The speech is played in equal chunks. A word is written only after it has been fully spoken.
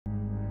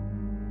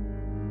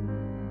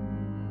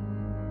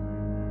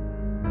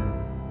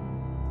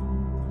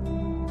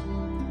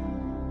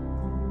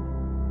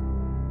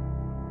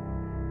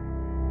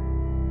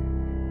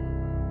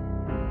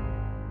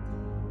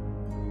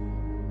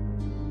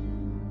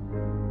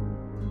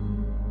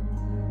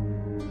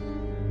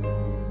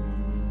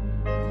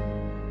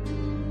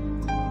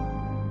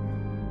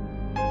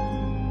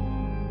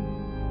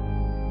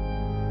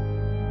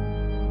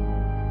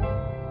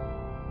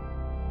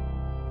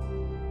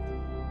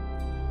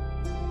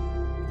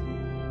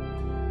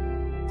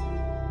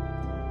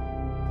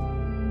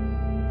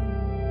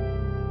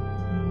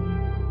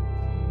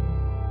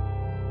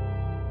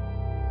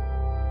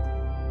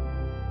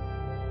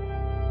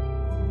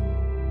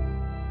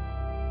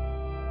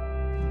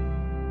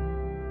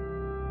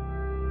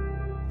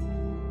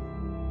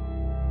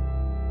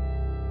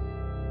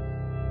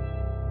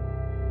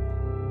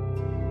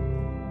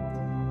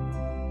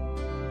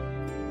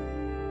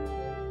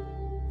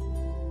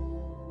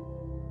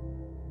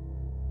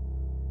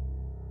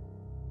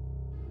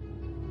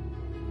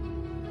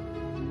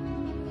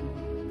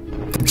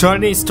The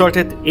journey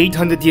started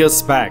 800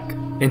 years back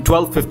in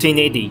 1215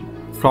 AD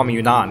from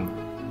Yunnan.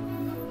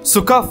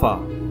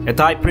 Sukafa, a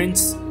Thai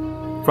prince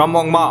from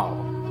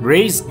Mongmao,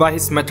 raised by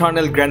his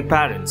maternal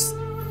grandparents,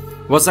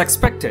 was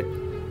expected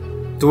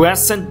to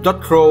ascend the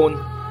throne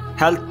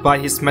held by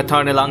his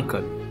maternal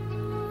uncle.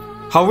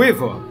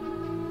 However,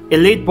 a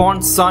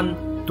late-born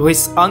son to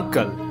his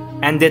uncle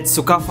ended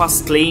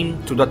Sukafa's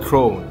claim to the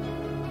throne.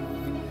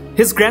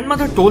 His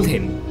grandmother told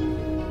him,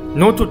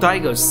 "No two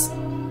tigers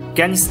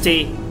can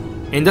stay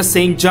in the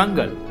same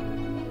jungle.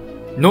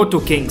 No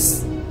two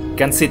kings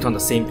can sit on the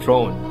same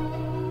throne."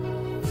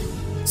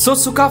 So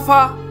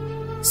Sukafa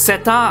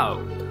set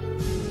out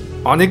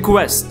on a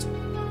quest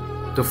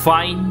to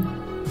find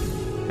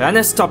and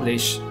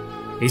establish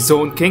his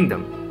own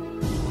kingdom.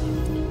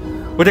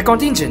 With a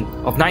contingent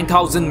of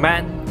 9,000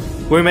 men,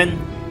 women,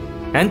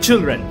 and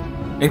children,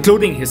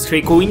 including his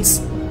 3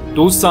 queens,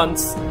 2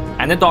 sons,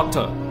 and a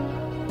daughter,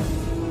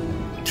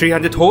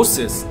 300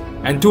 horses,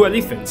 and 2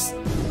 elephants,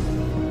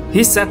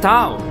 he set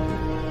out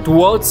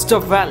towards the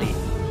valley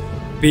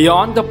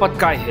beyond the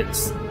Patkai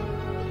hills.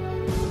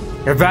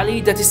 A valley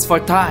that is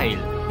fertile,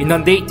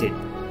 inundated,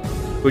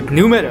 with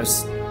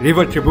numerous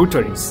river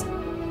tributaries.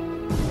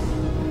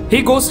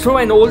 He goes through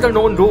an older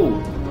known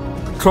route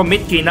through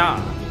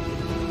Mid-Kina,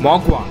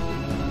 Mogwang,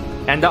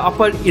 and the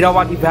upper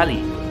Irrawaddy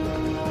Valley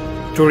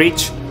to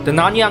reach the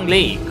Nanyang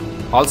Lake,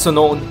 also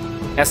known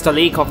as the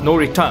Lake of No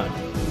Return,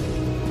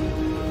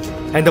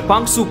 and the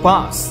Pangsu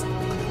Pass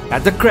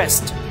at the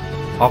crest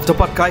of the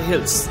Patkai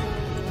Hills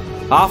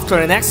after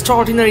an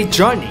extraordinary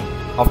journey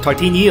of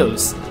 13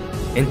 years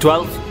in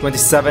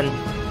 1227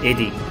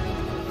 AD.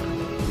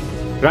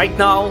 Right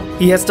now,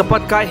 he has the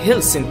Patkai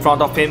Hills in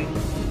front of him,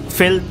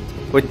 filled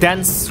with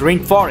dense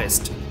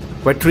rainforest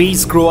where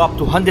trees grow up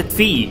to 100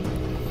 feet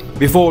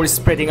before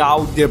spreading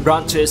out their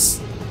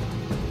branches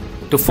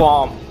to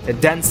form a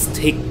dense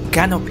thick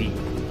canopy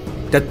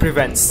that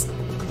prevents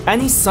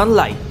any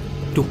sunlight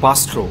to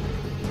pass through.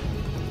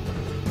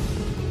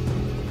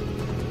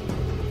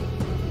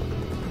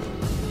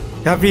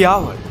 Every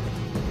hour,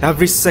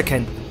 every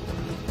second,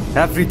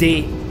 every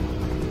day,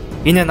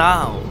 in and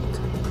out,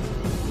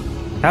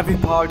 every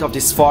part of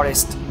this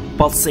forest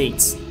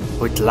pulsates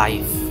with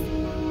life.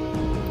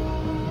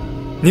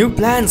 New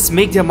plants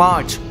make their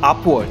march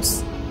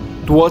upwards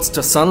towards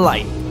the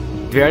sunlight,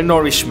 their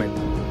nourishment,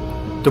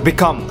 to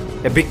become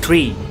a big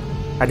tree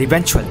and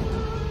eventually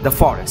the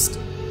forest.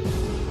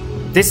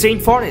 These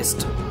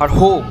rainforests are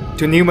home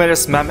to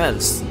numerous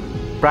mammals,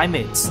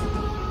 primates,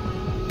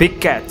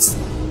 big cats,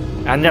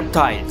 and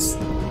reptiles.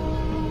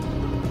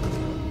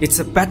 It's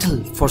a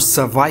battle for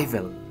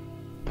survival.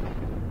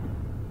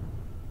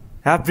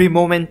 Every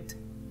moment,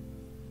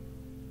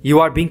 you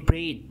are being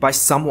preyed by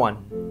someone,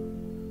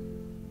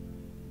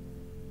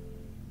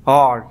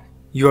 or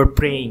you are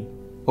praying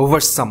over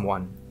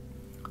someone.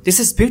 This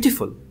is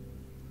beautiful.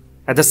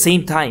 At the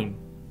same time,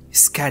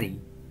 scary.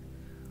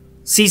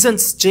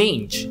 Seasons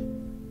change.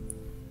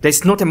 There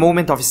is not a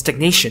moment of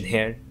stagnation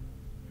here.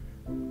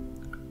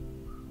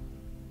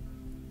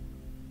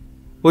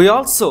 We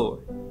also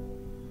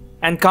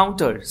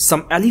encounter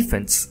some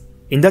elephants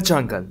in the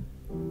jungle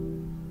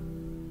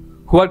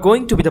who are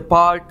going to be the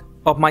part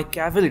of my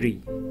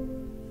cavalry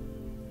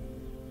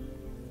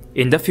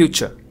in the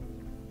future.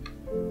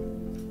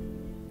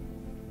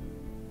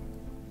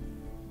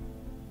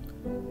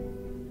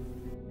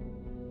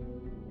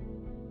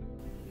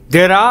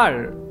 There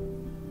are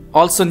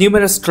also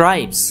numerous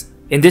tribes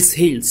in these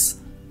hills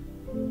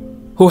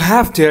who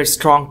have their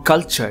strong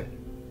culture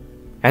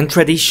and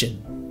tradition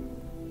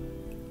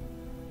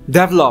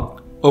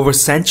developed over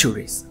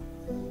centuries.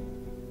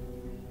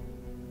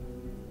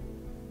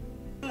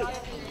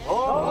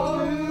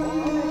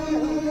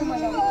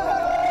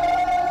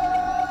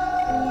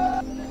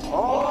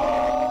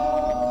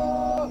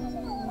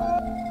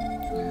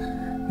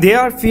 They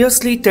are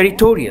fiercely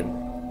territorial,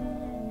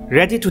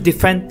 ready to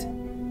defend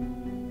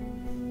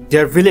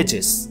their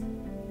villages,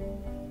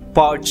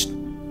 perched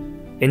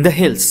in the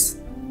hills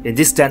in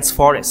this dense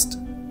forest.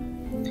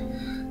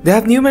 They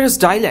have numerous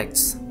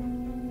dialects,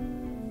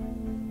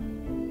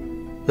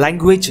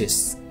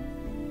 languages,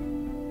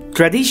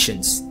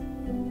 traditions,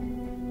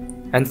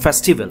 and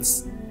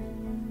festivals.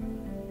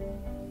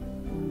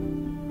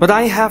 But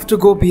I have to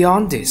go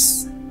beyond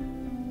this.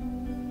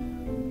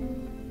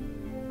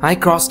 I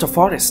crossed a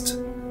forest.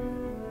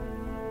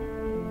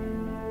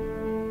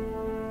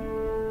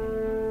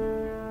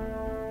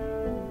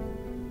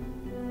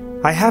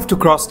 I have to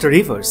cross the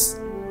rivers.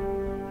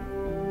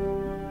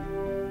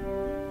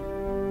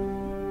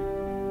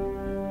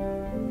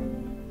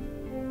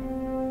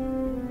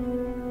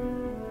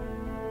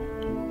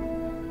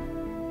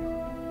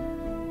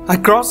 I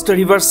crossed the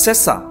river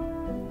Sessa.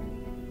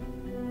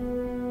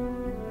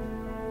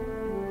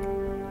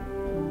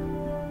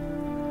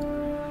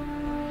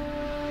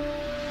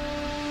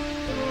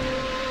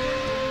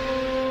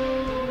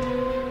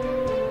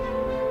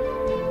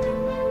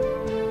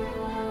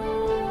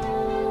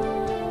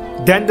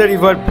 Then the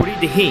river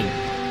Buridihing.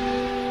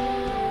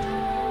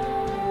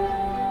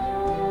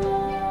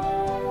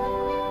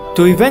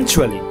 to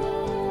eventually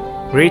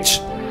reach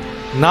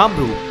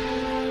Namru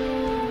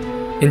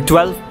in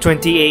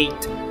 1228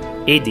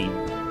 AD.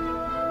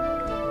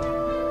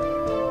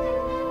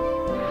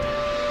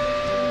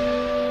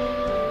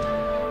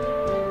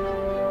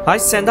 I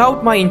sent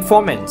out my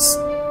informants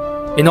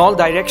in all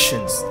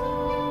directions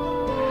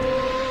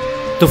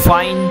to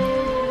find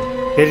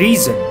a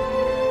reason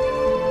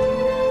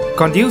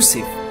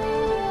conducive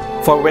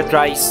for wet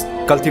rice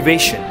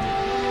cultivation.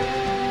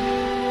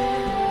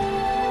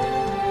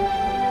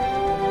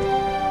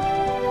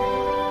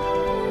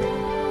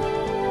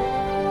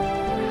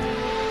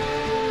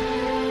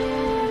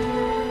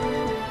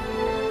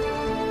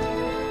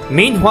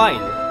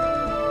 Meanwhile,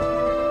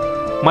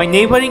 my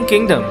neighboring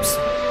kingdoms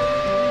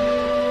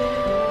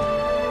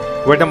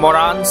were the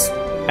Morans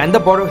and the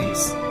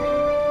Borohis.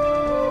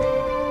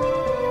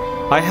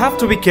 I have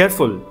to be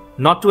careful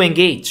not to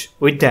engage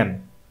with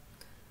them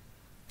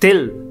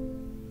till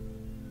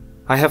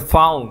I have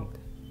found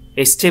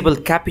a stable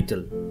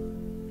capital.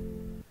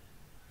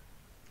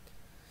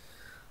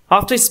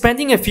 After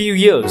spending a few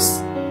years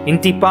in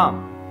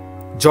Tipam,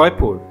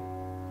 Jaipur,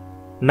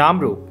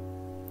 Namru,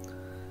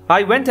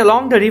 I went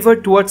along the river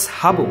towards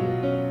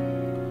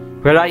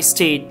Habum, where I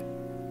stayed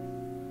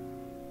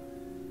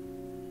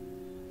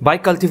by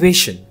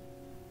cultivation.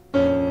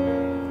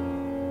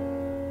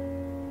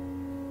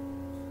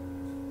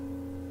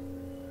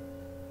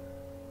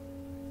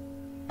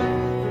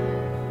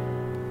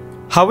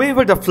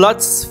 However, the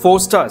floods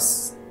forced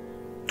us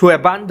to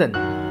abandon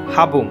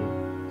Habum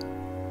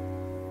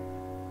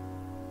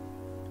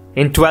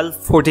in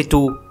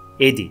 1242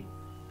 AD.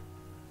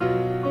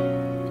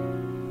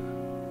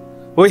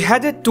 We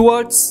headed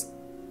towards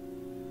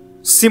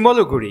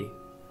Simologuri.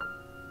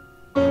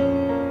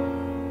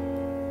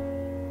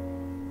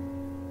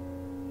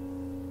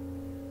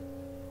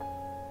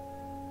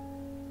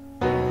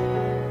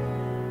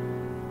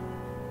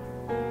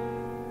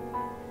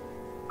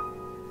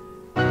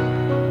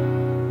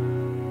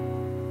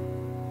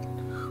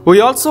 We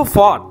also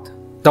fought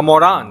the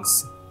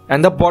Morans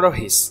and the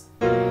Borohis,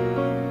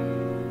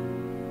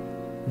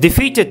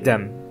 defeated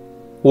them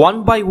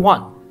one by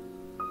one,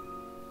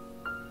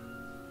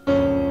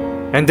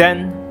 and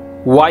then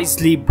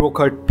wisely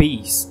brokered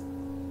peace.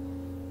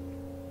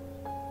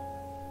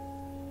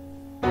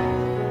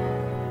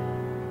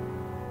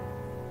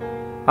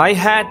 I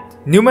had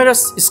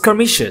numerous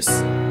skirmishes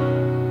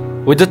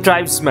with the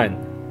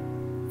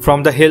tribesmen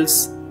from the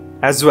hills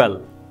as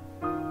well.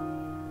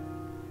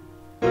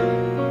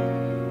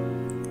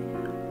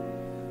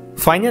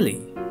 Finally,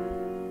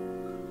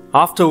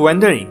 after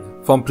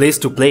wandering from place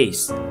to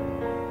place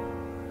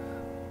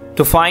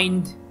to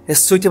find a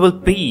suitable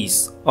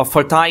piece of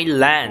fertile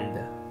land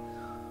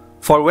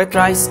for wet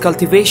rice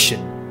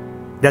cultivation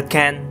that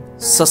can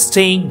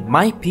sustain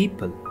my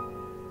people,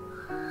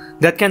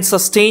 that can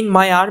sustain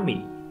my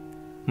army,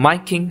 my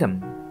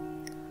kingdom,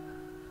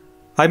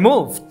 I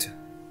moved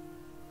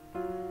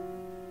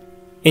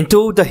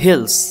into the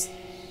hills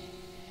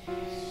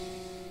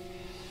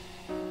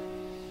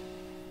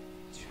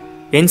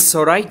in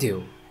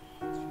Soraidev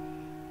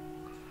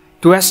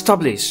to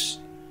establish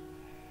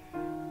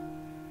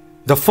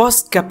the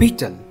first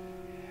capital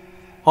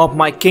of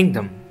my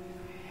kingdom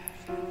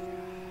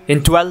in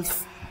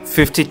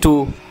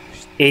 1252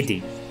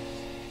 AD.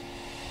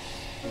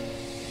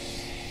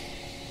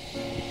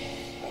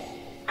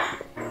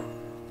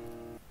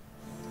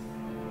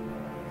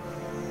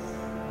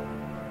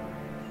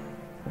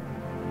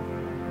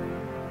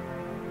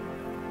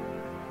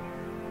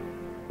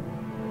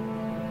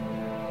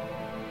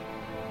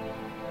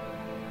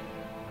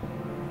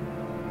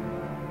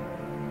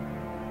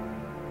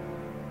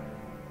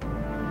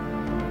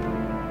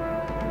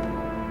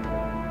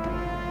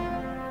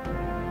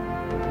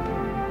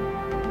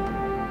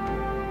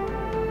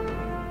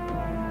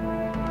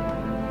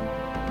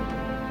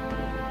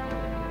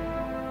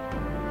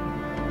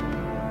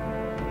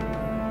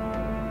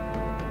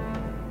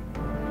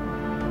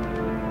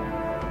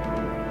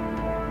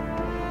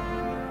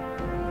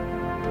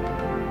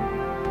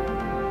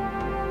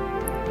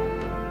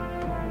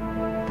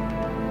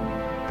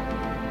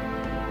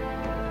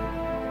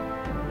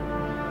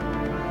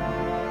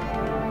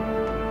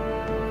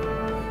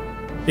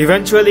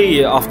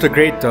 Eventually, after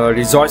great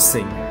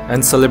rejoicing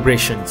and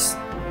celebrations,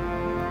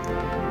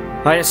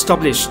 I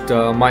established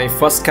my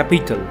first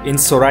capital in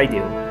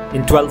Soraidev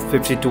in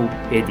 1252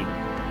 AD.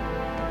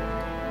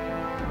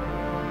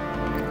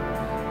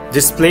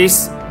 This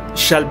place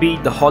shall be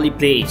the holy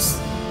place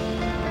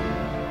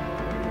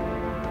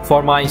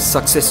for my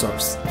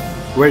successors,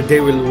 where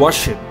they will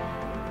worship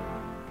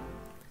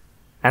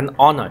and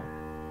honor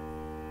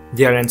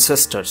their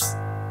ancestors.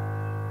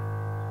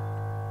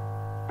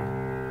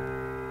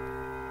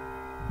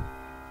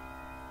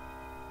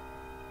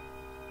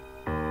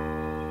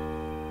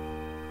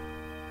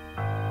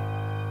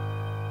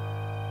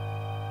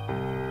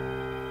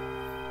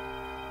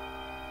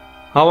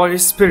 Our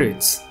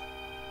spirits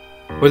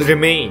will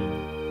remain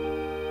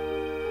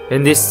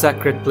in this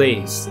sacred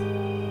place.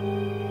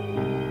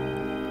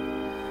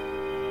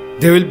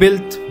 They will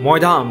build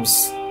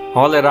moidams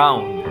all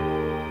around,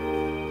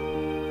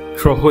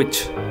 through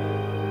which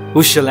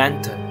we shall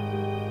enter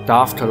the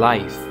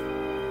afterlife.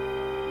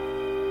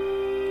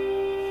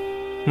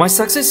 My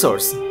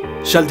successors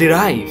shall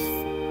derive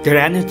their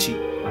energy,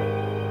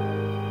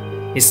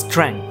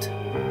 strength,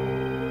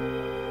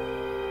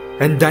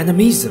 and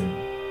dynamism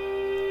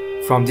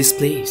from this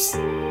place.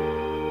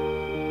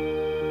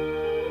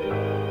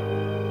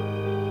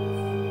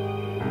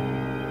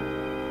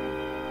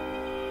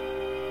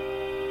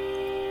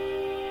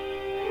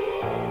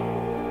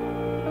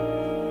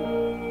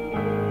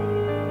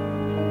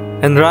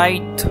 And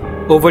right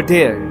over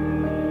there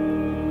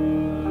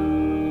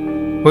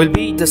will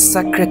be the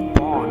sacred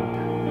pond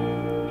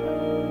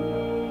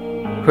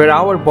where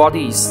our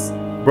bodies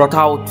brought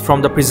out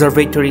from the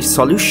preservatory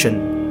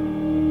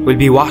solution will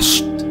be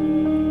washed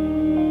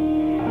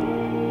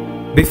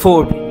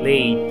before being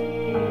laid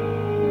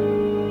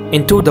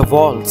into the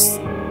vaults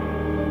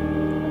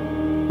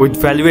with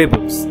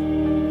valuables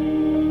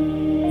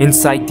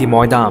inside the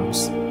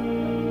moidams.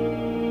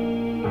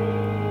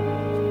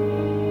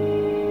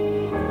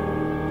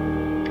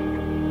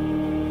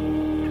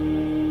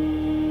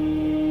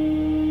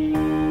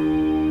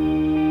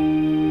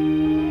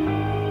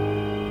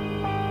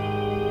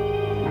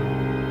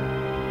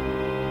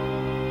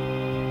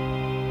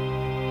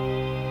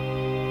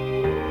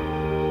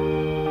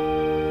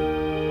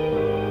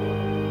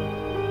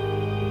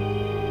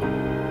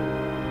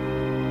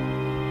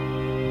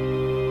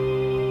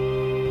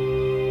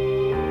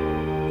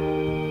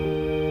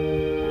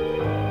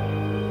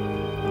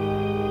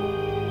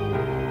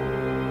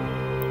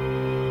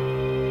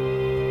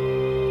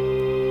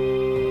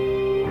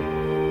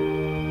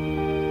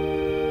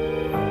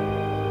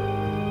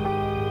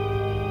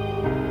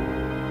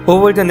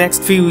 Over the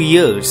next few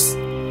years,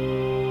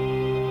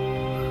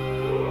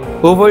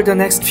 over the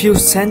next few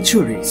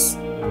centuries,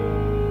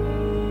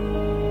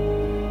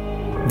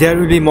 there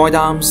will be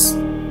moidams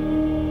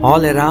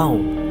all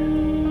around.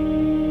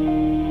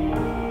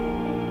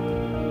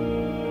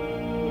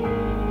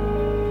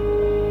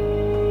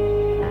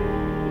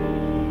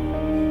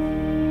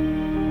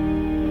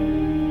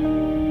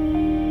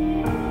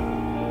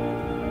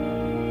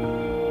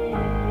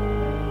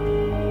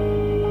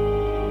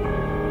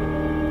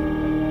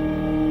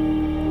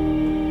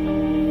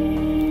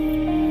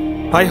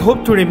 I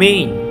hope to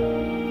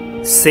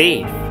remain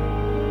safe,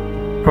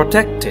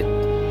 protected,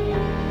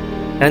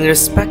 and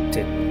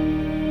respected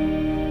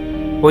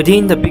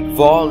within the big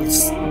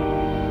walls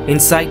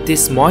inside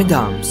these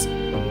moidams,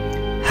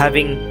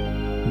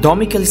 having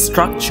domical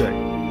structure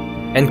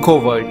and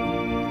covered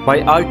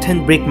by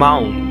earthen brick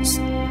mounds.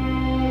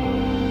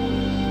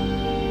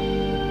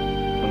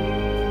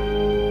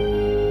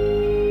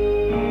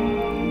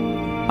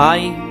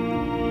 I,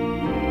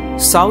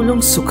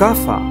 Saulung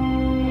Sukafa,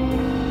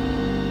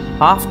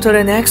 after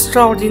an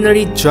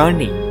extraordinary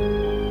journey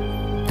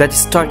that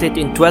started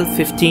in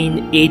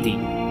 1215 AD,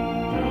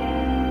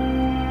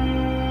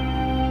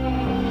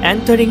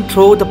 entering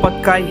through the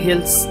Patkai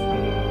hills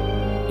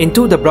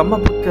into the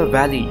Brahmaputra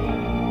valley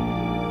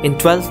in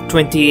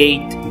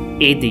 1228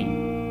 AD,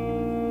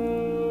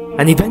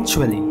 and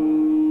eventually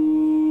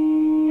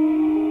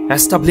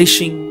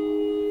establishing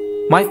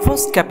my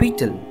first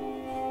capital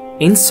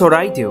in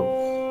Soraidio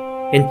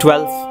in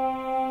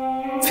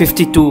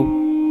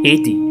 1252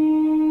 AD.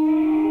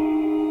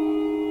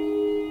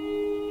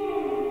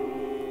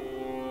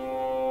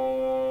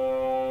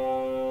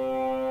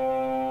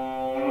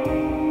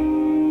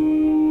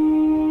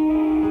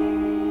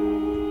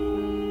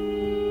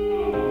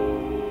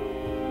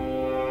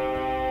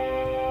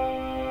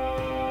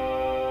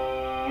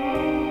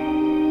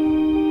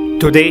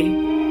 Today,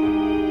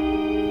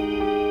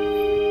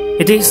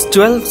 it is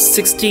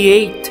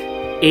 1268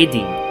 AD.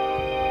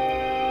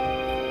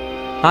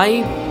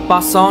 I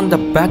pass on the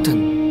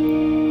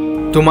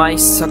baton to my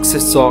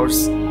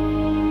successors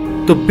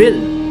to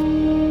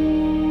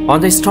build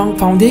on a strong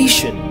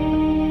foundation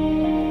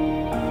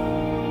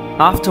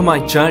after my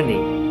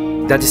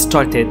journey that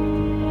started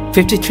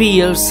 53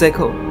 years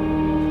ago.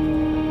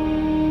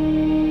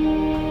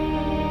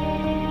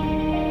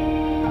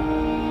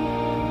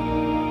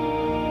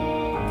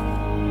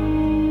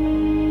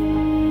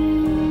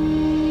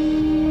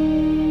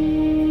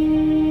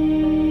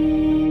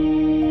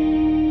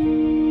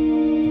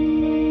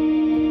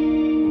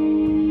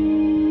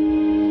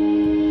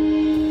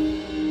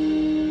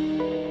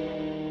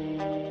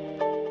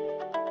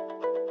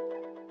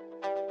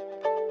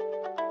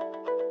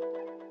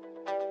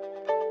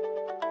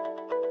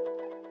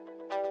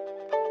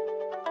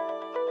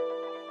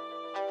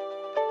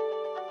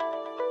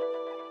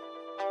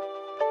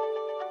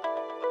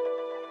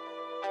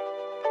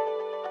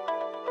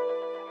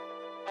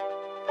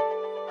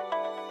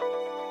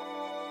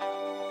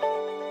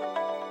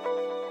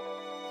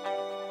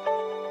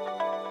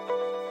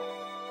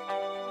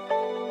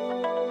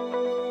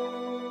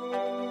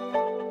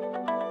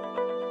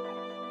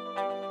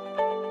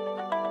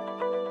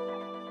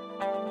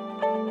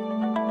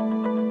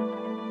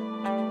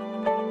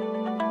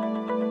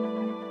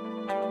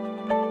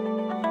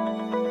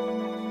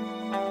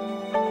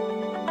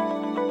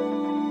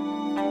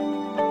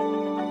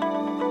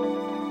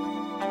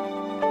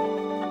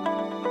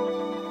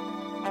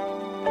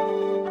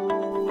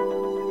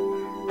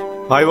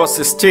 I was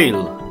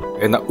still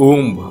in the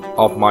womb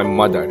of my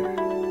mother.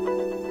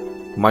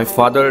 My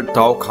father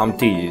Tau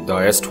Khamti, the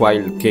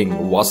erstwhile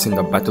king, was in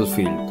the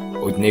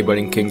battlefield with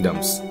neighboring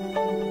kingdoms,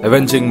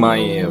 avenging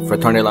my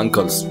fraternal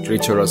uncle's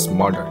treacherous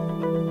murder.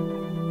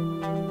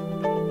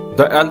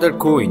 The elder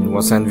queen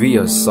was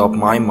envious of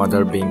my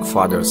mother being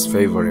father's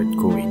favorite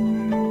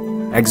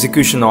queen.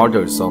 Execution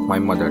orders of my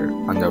mother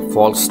under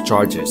false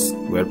charges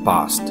were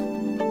passed.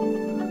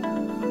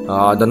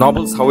 The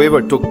nobles,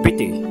 however, took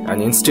pity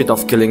and instead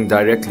of killing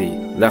directly,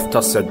 left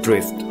us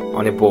adrift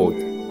on a boat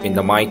in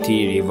the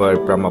mighty river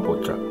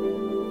Brahmaputra.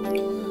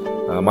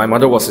 My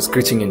mother was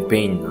screeching in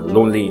pain,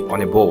 lonely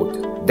on a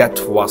boat.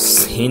 Death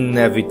was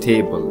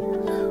inevitable,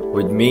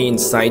 with me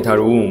inside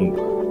her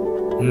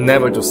womb,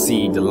 never to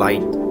see the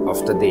light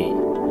of the day.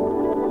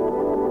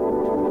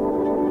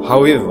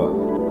 However,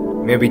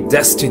 maybe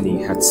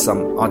destiny had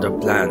some other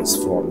plans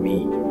for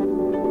me.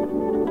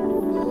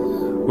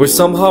 We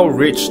somehow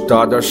reached the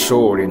other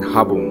shore in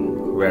Ahom,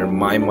 where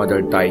my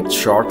mother died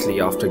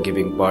shortly after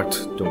giving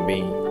birth to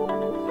me.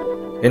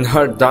 In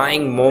her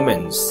dying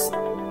moments,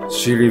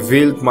 she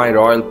revealed my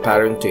royal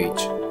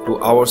parentage to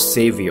our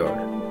savior,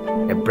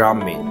 a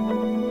Brahmin,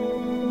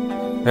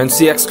 and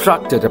she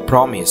extracted a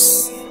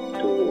promise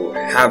to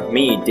have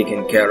me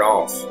taken care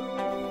of.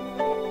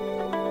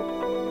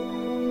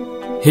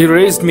 He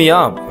raised me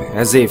up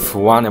as if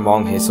one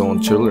among his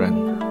own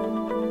children.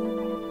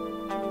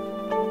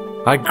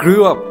 I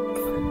grew up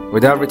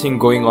with everything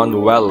going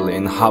on well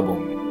in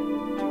Ahom.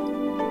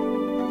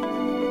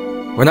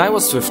 When I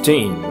was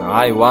 15,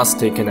 I was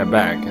taken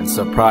aback and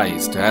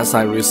surprised as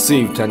I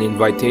received an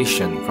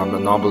invitation from the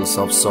nobles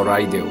of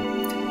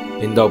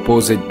Soraidev in the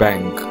opposite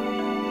bank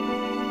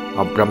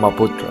of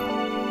Brahmaputra.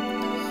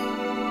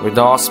 With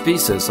the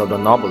auspices of the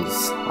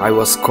nobles, I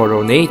was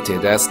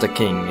coronated as the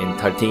king in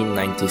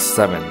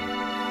 1397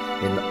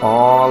 in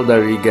all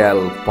the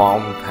regal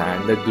pomp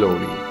and the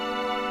glory.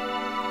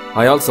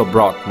 I also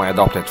brought my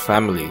adopted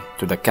family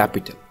to the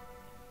capital.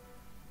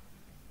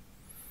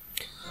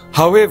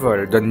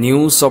 However, the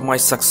news of my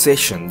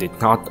succession did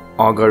not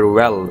augur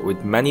well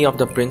with many of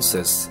the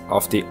princes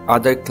of the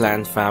other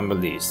clan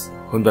families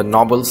whom the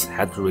nobles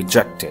had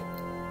rejected.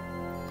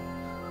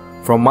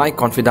 From my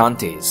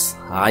confidantes,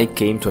 I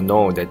came to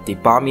know that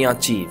Tipamia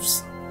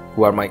chiefs,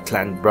 who are my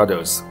clan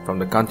brothers from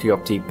the country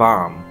of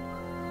Tipam,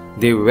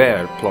 they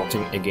were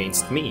plotting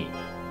against me.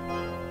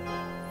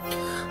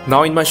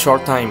 Now in my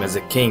short time as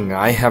a king,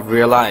 I have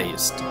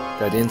realized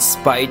that in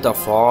spite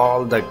of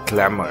all the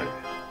glamour,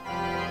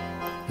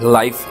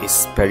 life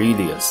is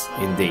perilous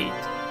indeed.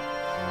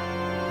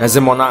 As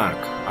a monarch,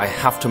 I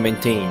have to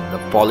maintain the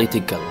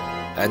political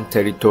and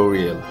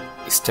territorial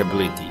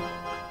stability.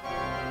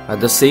 At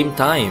the same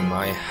time,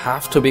 I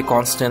have to be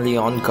constantly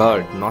on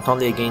guard not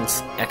only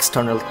against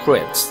external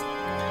threats,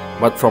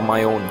 but from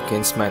my own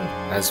kinsmen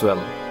as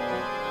well.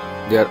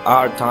 There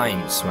are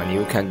times when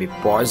you can be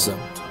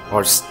poisoned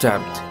or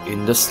stabbed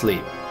in the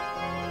sleep.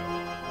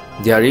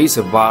 There is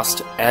a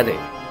vast array,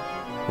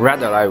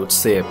 rather I would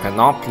say a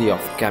panoply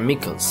of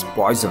chemicals,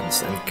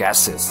 poisons and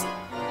gases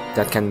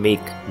that can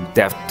make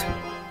death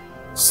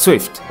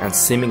swift and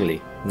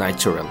seemingly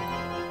natural.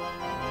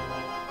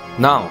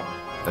 Now,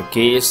 the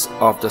case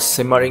of the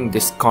simmering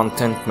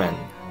discontentment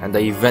and the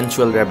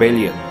eventual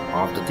rebellion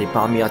of the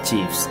Tipamia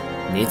chiefs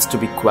needs to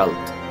be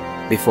quelled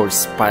before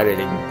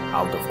spiraling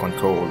out of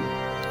control.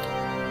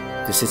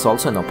 This is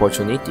also an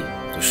opportunity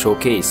to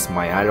showcase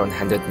my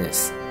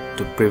iron-handedness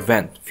to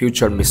prevent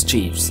future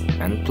mischiefs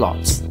and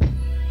plots.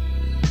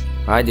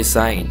 I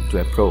decide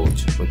to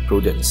approach with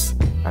prudence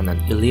and an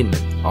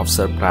element of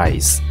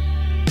surprise.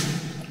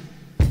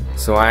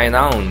 So I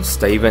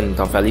announced the event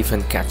of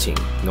elephant catching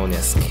known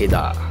as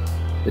Kheda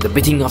with the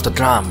beating of the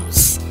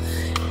drums,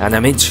 and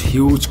amidst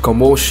huge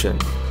commotion,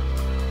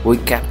 we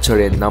capture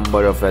a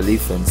number of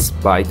elephants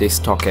by the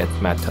stockade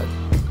method.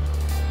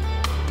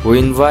 We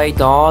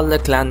invite all the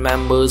clan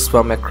members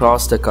from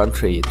across the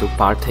country to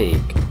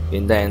partake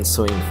in the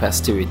ensuing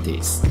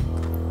festivities.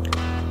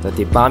 The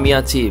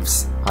Tipamia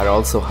chiefs are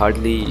also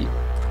hardly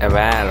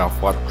aware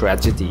of what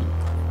tragedy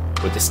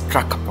would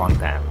struck upon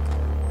them.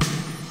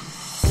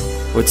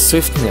 With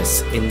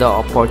swiftness in the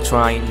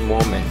opportune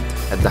moment,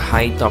 at the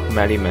height of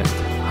merriment,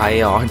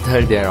 I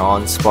ordered their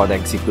on-spot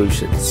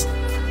executions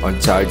on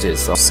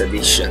charges of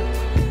sedition.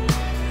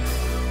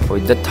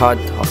 With the thud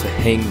of a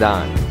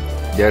hangdan,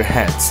 their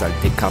heads are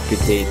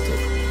decapitated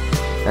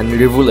and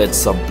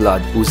rivulets of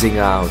blood oozing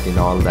out in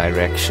all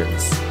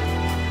directions,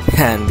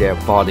 and their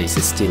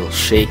bodies still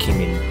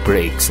shaking in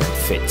breaks and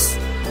fits.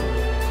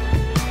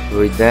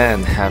 We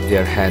then have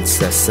their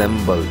heads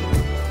assembled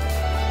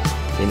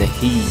in a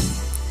heap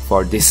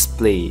for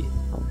display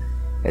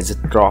as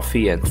a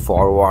trophy and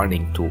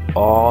forewarning to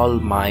all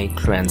my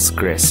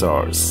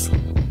transgressors.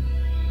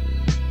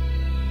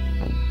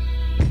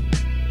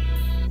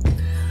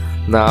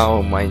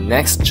 Now my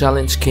next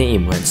challenge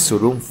came when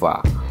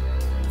Surumfa,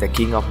 the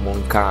king of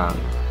Mongkang,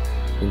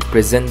 in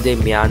present-day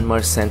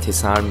Myanmar, sent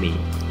his army.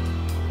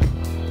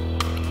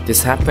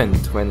 This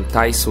happened when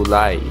Tai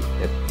Sulai,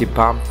 a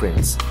Tipam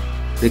prince,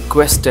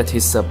 requested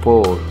his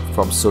support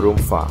from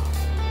Surumfa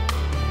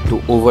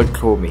to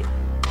overthrow me.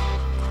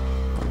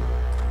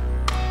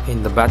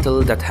 In the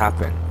battle that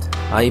happened,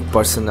 I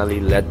personally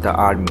led the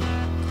army,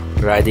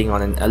 riding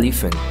on an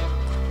elephant,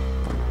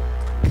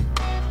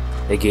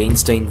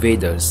 against the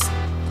invaders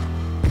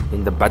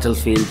in the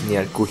battlefield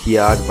near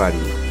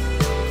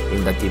Kuhiarbari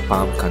in the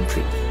Tipam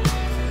country.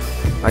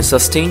 I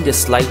sustained a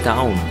slight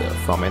wound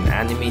from an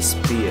enemy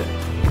spear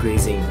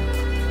grazing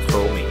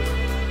through me.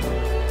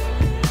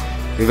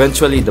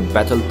 Eventually the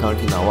battle turned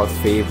in our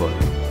favor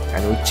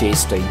and we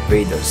chased the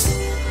invaders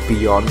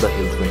beyond the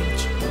hill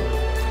range.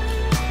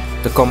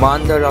 The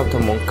commander of the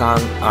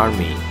Mongkang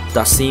army,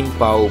 Dasim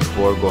Pau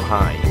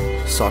Borgohai,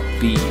 sought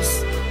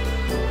peace,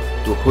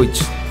 to which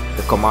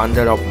the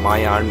commander of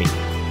my army,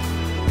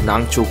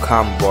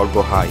 Nangchukham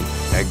Borgohai,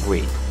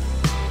 agreed.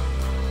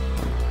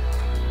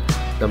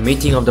 The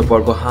meeting of the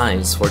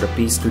Borgohais for the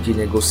peace treaty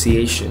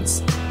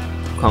negotiations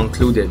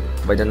concluded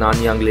by the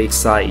Nanyang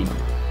Lakeside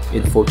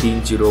in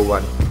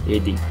 1401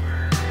 AD.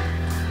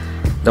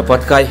 The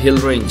Patkai hill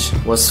range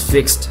was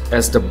fixed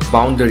as the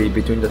boundary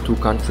between the two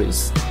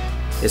countries.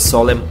 A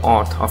solemn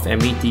oath of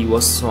amity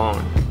was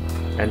sworn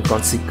and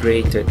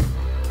consecrated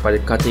by the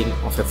cutting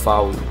of a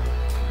fowl.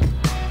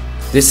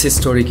 This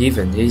historic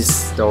event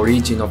is the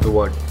origin of the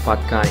word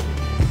Patkai,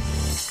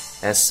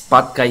 as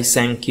Patkai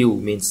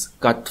Sankyu means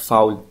cut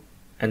fowl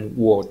and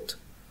oath,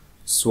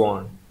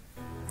 sworn.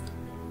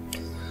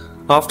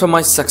 After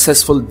my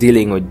successful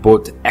dealing with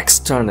both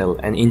external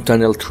and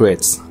internal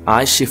threats,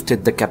 I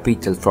shifted the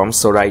capital from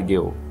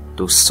Soraidio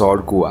to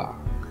Sorgua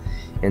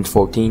in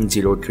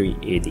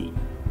 1403 AD.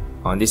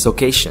 On this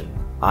occasion,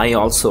 I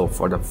also,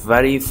 for the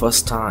very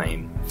first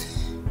time,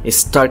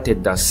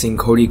 started the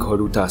Singhori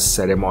Ghoruta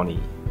ceremony,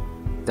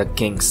 the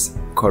king's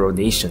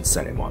coronation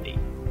ceremony.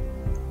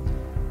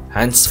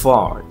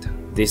 Henceforth,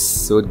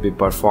 this would be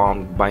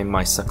performed by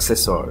my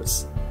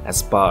successors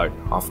as part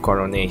of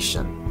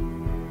coronation.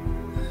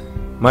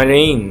 My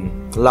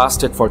reign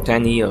lasted for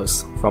 10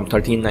 years from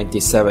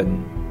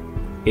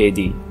 1397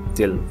 AD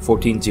till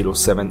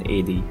 1407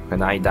 AD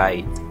when I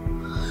died.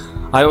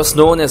 I was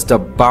known as the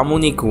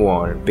Bamuni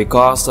Kuwar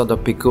because of the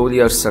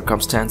peculiar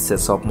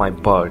circumstances of my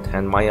birth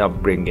and my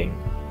upbringing.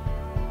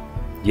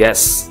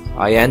 Yes,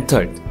 I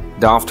entered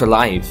the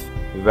afterlife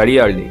very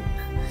early.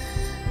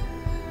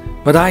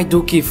 But I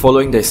do keep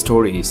following the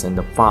stories and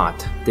the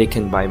path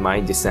taken by my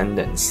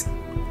descendants.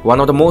 One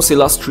of the most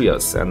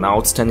illustrious and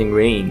outstanding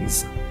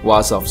reigns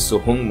was of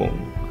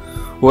Suhungmung,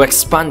 who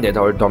expanded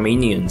our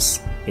dominions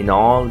in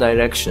all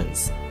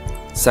directions,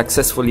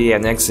 successfully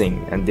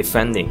annexing and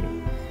defending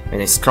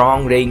in a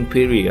strong reign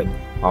period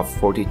of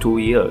 42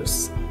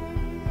 years.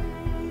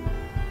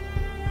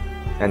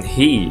 And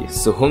he,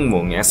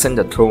 Suhungmung,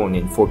 ascended the throne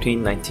in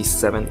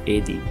 1497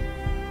 AD,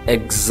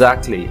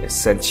 exactly a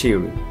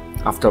century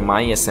after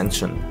my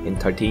ascension in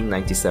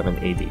 1397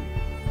 AD.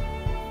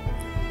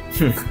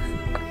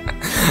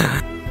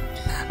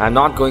 I'm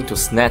not going to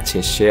snatch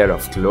his share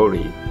of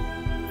glory.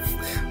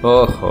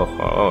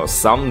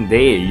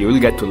 Someday you'll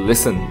get to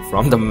listen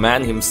from the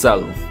man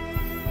himself,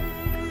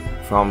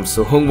 from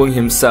Suhungmung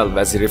himself,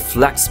 as he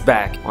reflects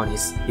back on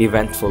his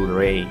eventful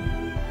reign.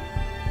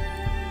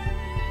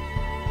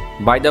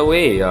 By the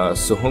way,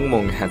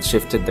 Suhungmung had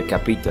shifted the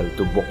capital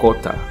to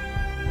Bokota,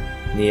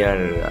 near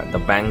the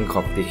bank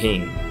of the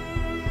Hing.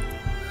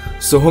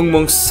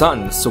 Suhungmung's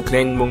son,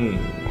 Suklenmung,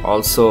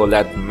 also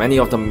led many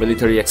of the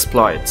military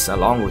exploits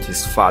along with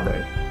his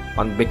father.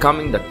 On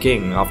becoming the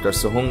king after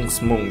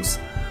Suhungmung's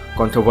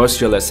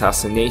controversial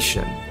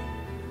assassination,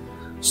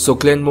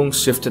 Suklenmung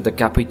shifted the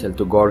capital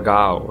to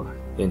Gorgao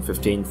in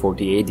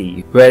 1540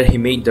 AD, where he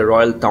made the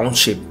royal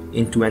township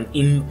into an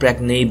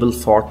impregnable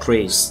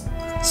fortress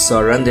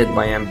surrounded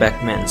by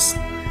embankments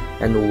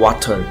and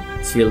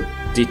water-filled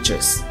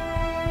ditches.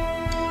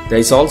 There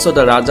is also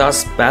the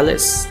Raja's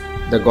palace,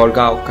 the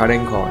Gorgao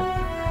Karenghor,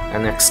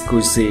 an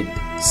exquisite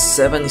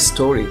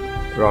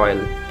 7-storied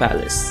royal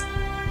palace.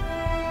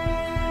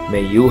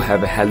 May you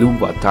have a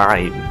haluva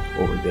time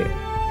over there.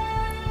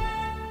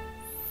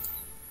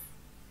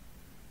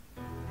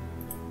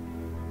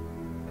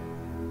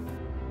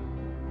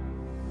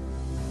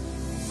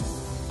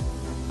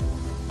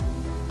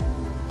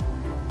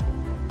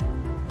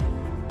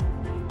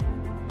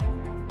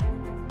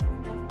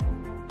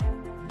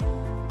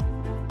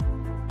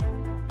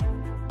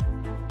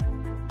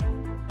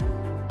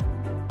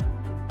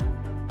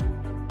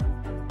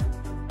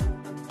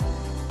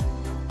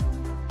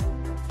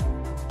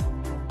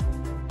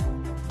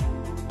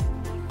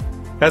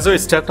 As we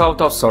stepped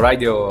out of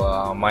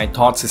Soraidio, my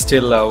thoughts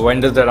still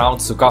wandered around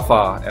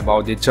Sukafa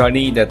about the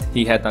journey that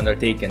he had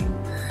undertaken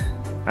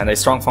and the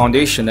strong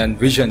foundation and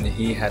vision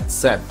he had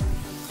set.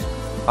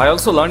 I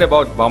also learned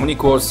about Bamuni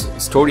Kaur's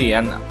story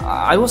and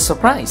I was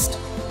surprised.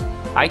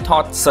 I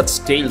thought such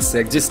tales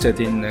existed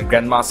in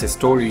grandma's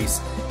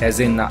stories as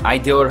in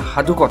Aideor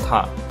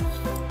Hadukotha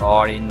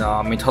or in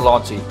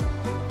mythology.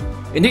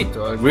 Indeed,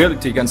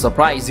 reality can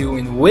surprise you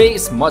in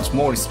ways much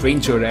more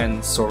stranger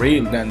and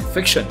surreal than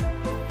fiction.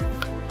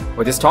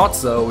 With these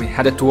thoughts, we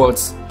headed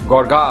towards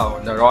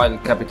Gorgao, the royal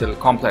capital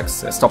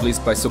complex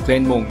established by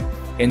Suklenmung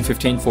in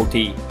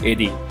 1540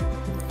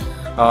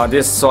 AD.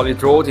 This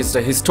solid road is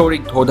the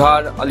historic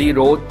Thodar Ali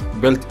Road,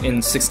 built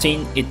in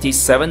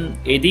 1687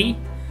 AD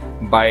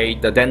by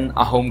the then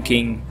Ahom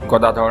king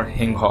Godadhar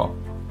Hingha.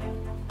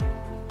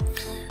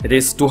 It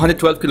is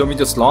 212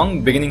 kilometers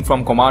long, beginning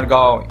from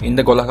Komargaon in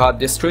the Golaghat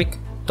district,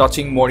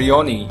 touching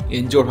Morioni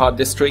in Jorhat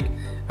district,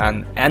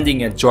 and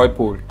ending at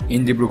Jaipur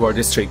in Dibrugarh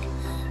district.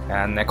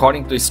 And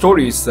according to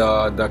stories,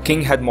 the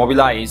king had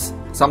mobilized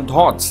some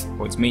Thots,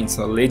 which means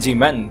lazy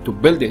men, to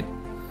build it.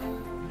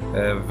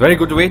 A very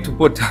good way to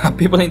put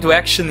people into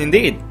action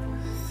indeed.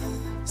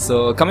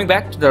 So coming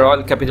back to the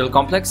royal capital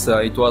complex,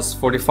 it was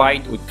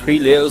fortified with 3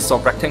 layers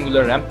of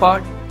rectangular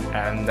rampart,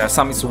 and the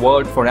Assamese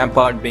word for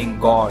rampart being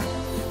Gaur.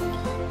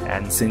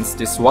 And since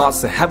this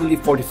was a heavily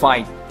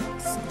fortified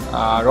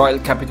royal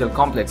capital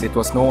complex, it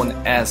was known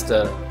as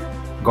the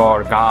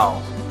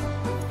Gorgao.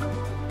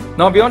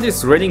 Now beyond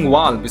this railing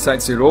wall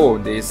besides the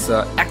road is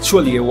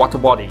actually a water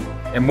body,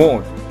 a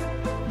moat,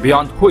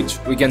 beyond which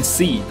we can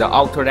see the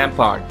outer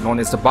rampart known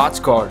as the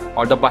Bajgor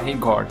or the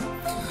Bahigor.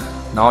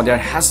 Now there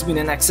has been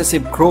an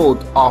excessive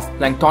growth of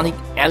planktonic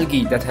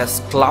algae that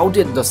has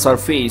clouded the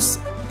surface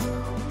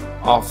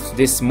of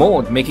this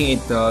moat, making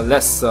it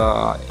less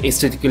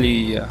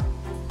aesthetically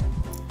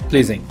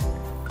pleasing.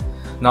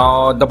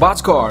 Now the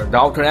Bajgor, the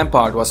outer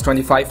rampart, was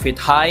 25 feet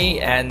high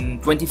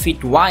and 20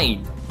 feet wide,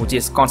 which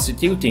is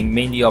constituting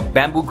mainly of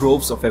bamboo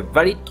groves of a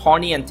very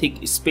thorny and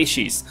thick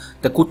species,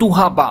 the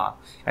Kutuhaba,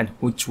 and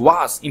which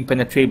was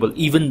impenetrable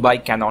even by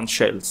cannon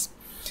shells.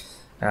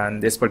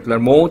 And this particular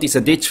moat is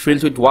a ditch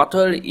filled with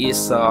water,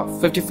 is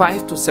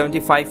 55 to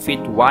 75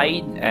 feet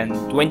wide and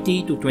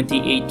 20 to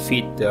 28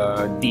 feet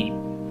deep.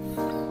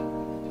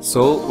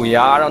 So we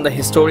are on the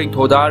historic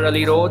Thodar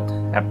Ali Road,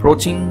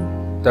 approaching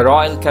the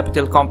royal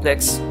capital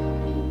complex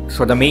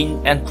through the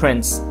main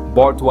entrance,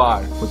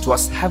 Bordwar, which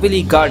was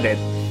heavily guarded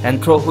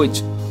and through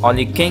which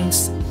only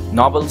kings,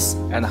 nobles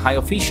and high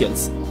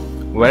officials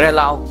were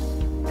allowed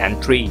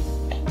entry.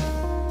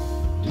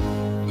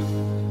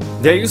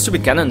 There used to be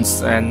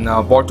cannons and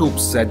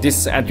bortoops at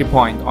this entry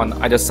point on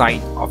either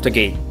side of the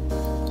gate.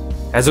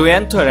 As we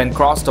enter and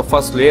cross the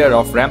first layer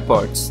of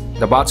ramparts,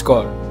 the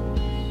Bajgor,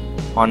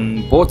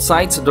 on both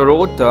sides of the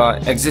road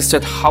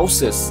existed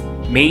houses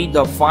made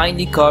of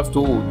finely carved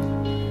wood.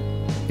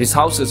 These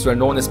houses were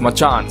known as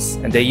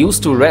machans, and they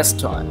used to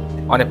rest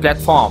on a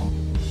platform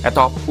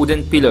atop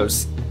wooden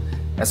pillars,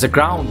 as the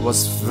ground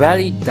was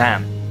very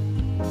damp.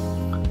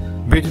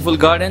 Beautiful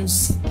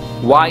gardens,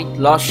 wide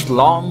lush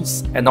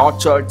lawns and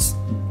orchards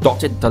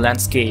dotted the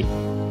landscape.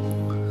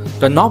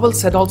 The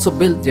nobles had also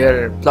built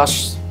their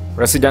plush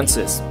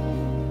residences.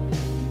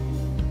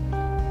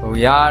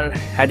 We are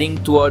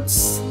heading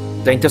towards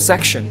the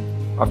intersection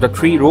of the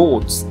 3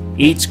 roads,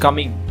 each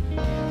coming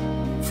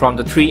from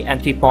the 3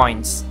 entry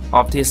points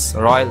of this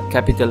royal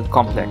capital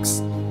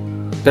complex.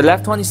 The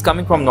left one is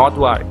coming from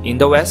Nodwar in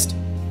the west,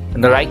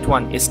 and the right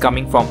one is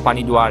coming from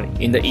Panidwar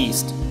in the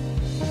east.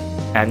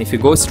 And if you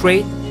go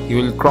straight, you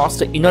will cross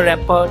the inner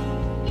rampart,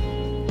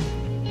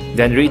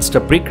 then reach the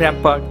brick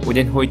rampart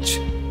within which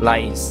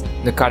lies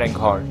the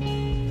Karanghar.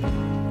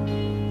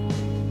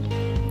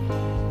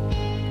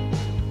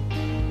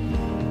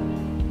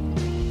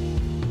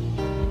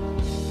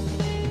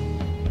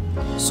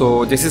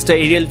 So this is the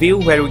aerial view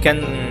where we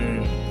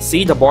can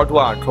see the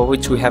bordwar through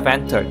which we have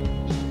entered.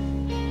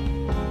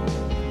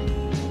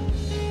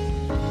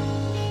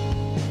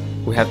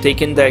 We have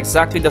taken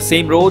exactly the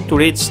same road to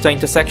reach the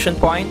intersection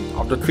point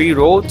of the 3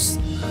 roads.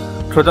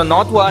 Through the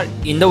Nodwar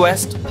in the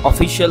west,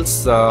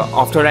 officials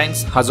of the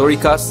ranks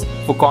Hazorikas,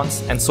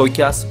 Fukons and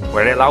Soikas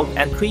were allowed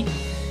entry,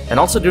 and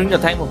also during the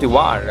time of the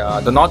war,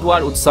 the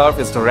Nodwar would serve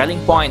as the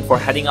rallying point for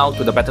heading out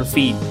to the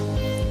battlefield.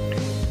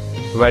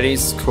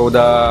 Whereas through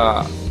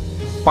the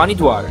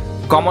Panidwar,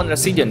 common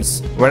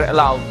residents were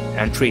allowed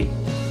entry.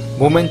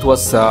 Movement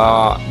was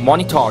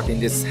monitored in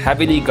this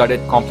heavily guarded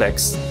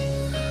complex.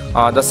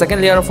 The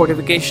second layer of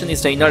fortification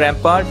is the inner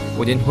rampart,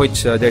 within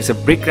which there is a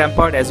brick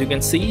rampart, as you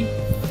can see,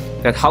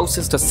 that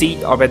houses the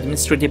seat of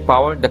administrative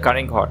power, the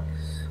Karanghar.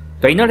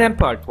 The inner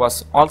rampart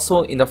was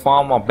also in the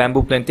form of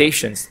bamboo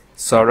plantations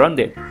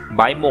surrounded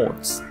by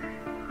moats.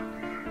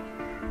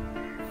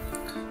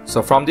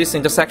 So from this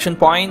intersection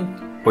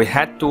point, we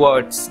head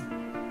towards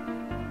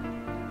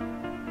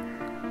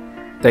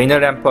the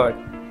inner rampart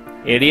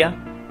area.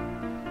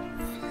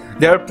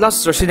 There are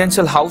plus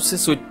residential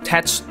houses with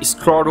thatched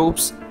straw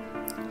roofs.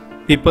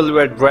 People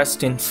were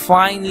dressed in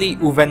finely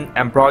woven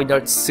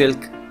embroidered silk,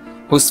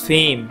 whose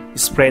fame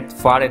spread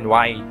far and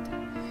wide.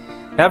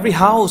 Every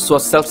house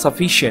was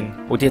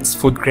self-sufficient with its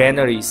food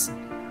granaries,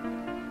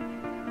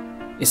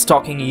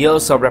 stocking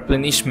years of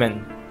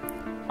replenishment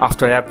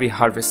after every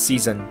harvest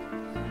season.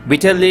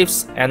 Bitter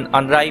leaves and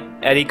unripe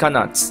areca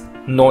nuts,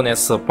 known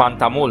as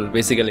pantamul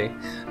basically,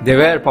 they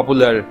were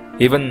popular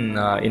even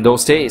in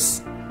those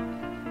days.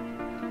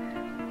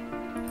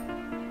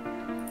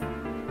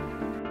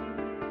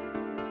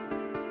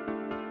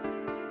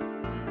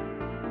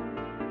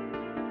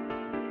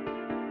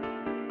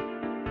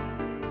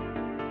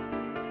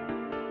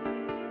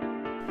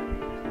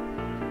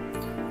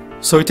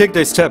 So we take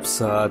the steps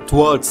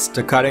towards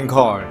the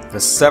Karanghar, the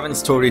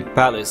 7-storied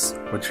palace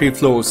with 3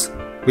 floors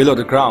below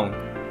the ground.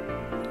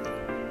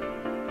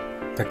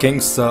 The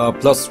king's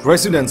plus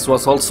residence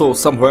was also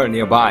somewhere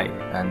nearby,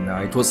 and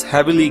it was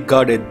heavily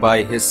guarded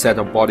by his set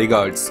of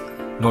bodyguards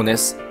known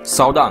as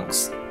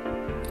Saudangs.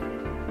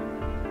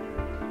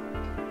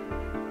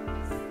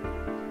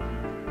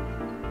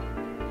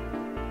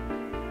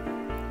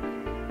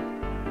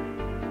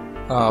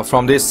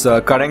 From this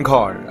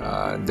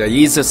Karanghar, there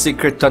is a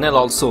secret tunnel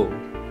also,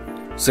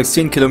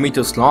 16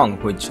 kilometers long,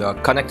 which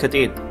connected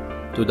it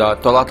to the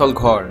Tolatal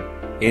Ghar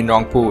in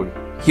Rangpur,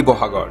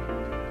 Hibohagar.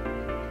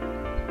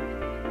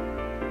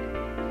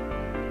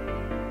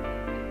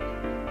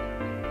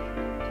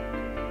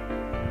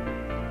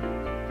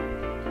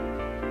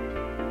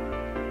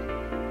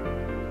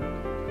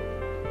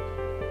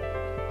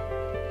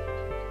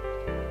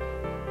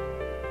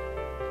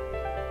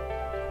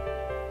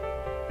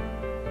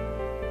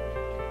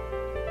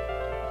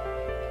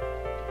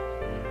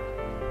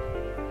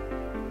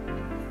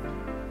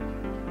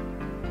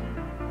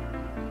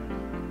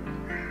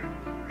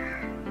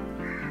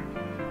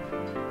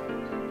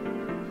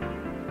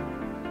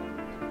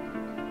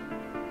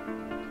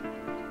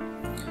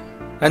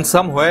 And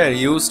somewhere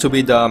used to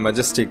be the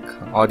majestic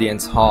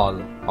audience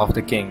hall of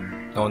the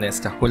king, known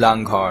as the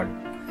Hulang Ghar,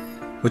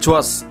 which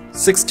was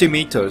 60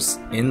 meters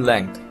in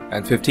length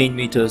and 15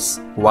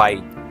 meters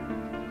wide,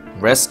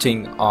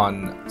 resting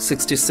on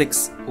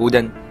 66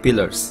 wooden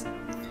pillars.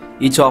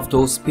 Each of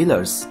those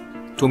pillars,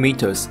 2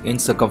 meters in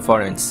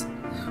circumference,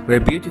 were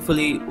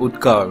beautifully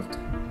wood-carved.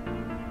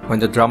 When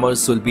the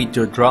drummers would beat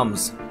their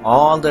drums,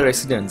 all the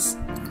residents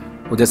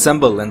would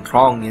assemble and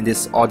throng in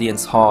this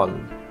audience hall,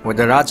 where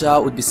the Raja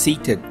would be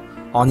seated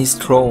on his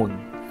throne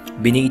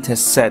beneath a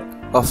set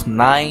of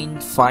 9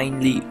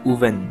 finely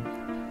woven,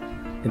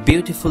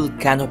 beautiful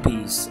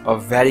canopies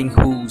of varying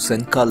hues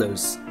and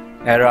colors,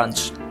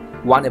 arranged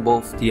one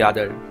above the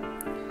other.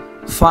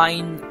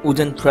 Fine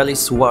wooden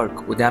trellis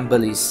work would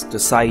embellish the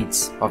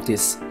sides of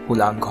this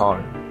Hulang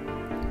Ghar.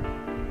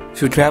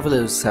 Few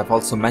travelers have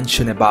also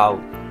mentioned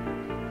about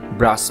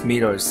brass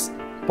mirrors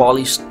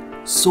polished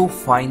so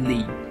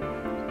finely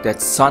that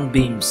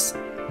sunbeams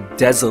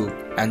dazzled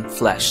and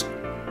flashed.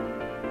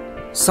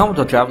 Some of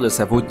the travelers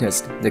have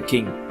witnessed the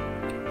king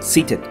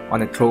seated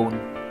on a throne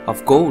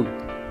of gold.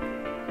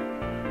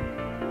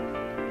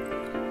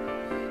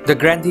 The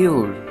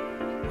grandeur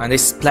and the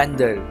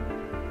splendor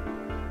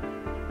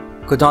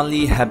could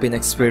only have been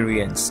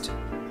experienced,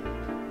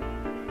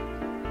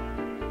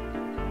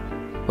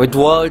 with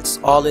words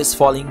always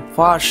falling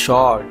far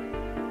short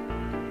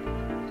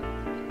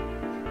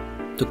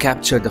to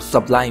capture the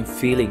sublime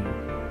feeling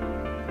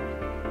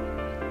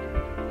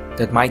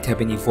that might have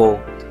been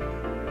evoked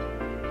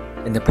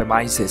in the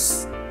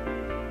premises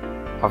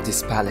of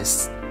this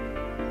palace.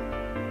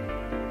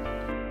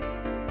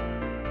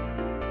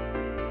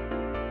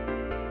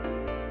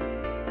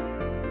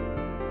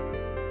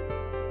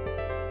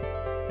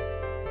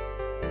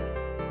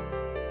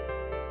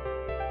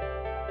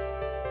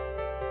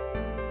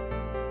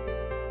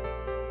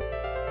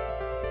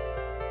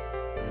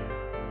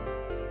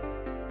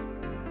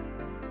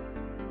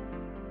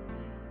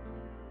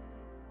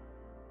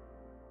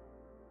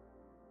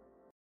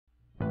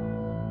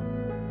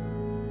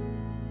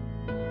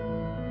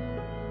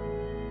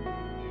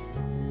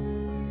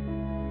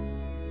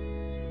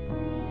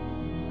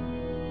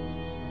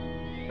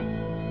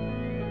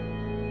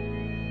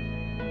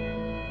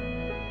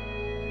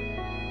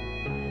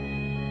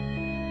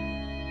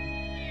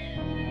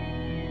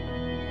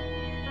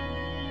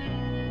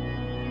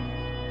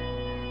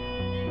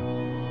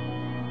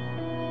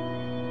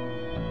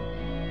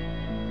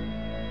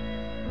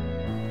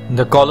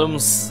 The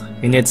columns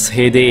in its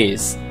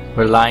heydays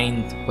were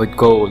lined with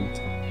gold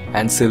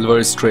and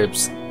silver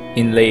strips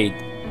inlaid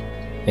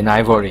in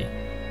ivory.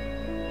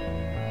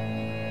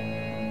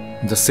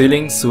 The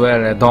ceilings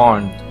were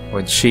adorned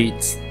with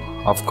sheets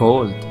of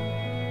gold.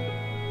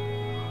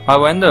 I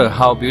wonder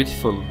how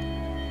beautiful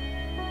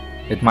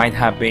it might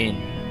have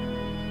been.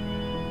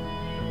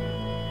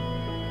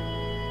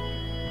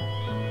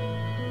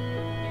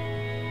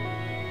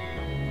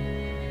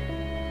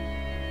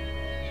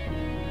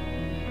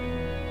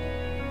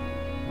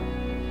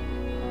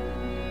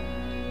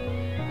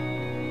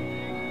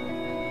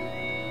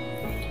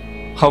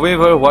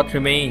 However, what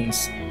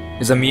remains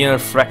is a mere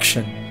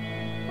fraction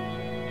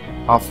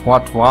of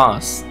what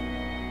was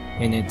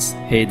in its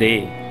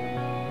heyday.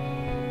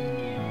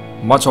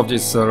 Much of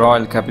this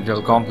royal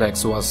capital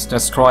complex was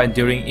destroyed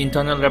during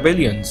internal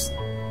rebellions.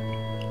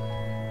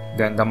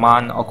 Then the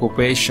Man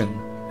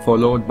occupation,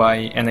 followed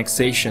by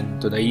annexation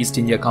to the East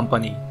India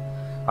Company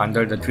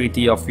under the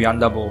Treaty of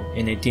Yandabo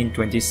in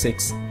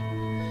 1826.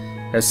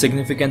 A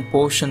significant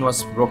portion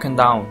was broken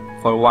down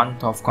for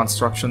want of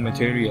construction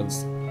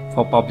materials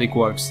for public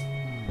works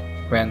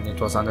when it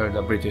was under the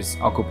British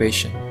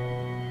occupation.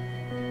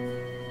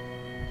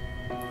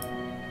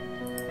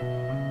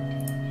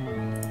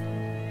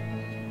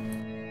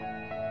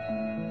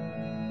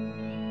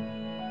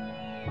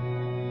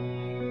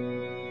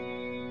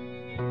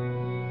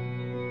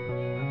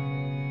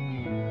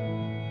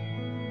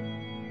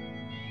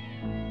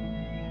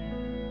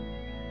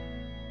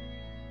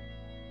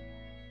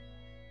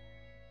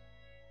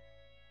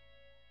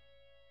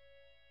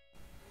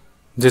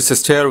 These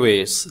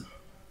stairways,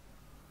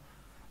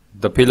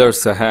 the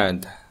pillars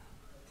ahead,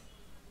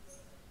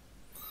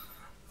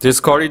 these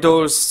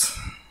corridors,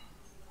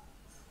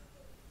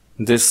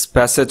 these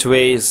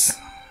passageways,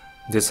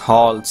 these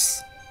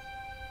halls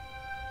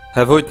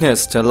have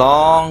witnessed a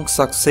long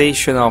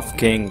succession of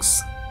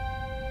kings,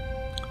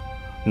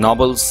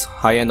 nobles,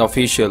 high-end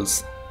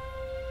officials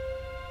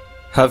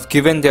have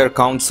given their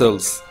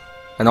counsels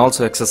and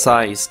also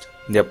exercised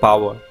their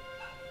power.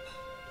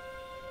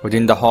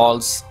 Within the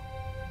halls,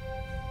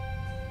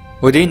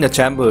 within the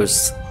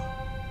chambers,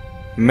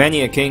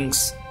 many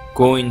kings,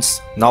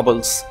 queens,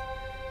 nobles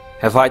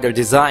have either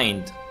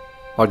designed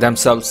or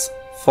themselves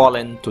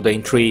fallen to the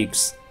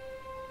intrigues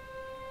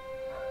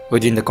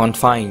within the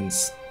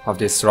confines of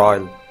this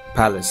royal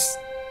palace.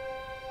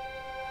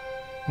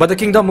 But the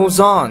kingdom moves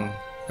on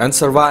and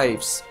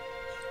survives,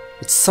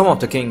 with some of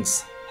the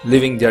kings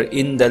leaving their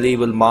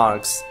indelible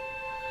marks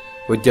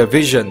with their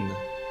vision,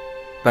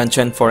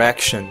 penchant for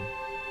action,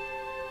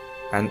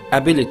 and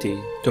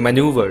ability to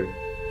maneuver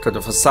through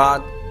the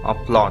facade of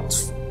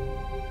plots.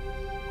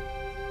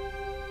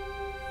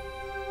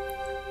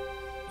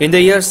 In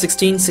the year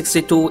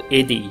 1662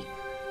 AD,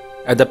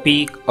 at the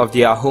peak of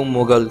the Ahom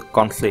Mughal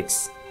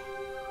conflicts,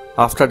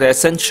 after the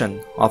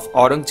ascension of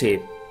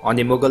Aurangzeb on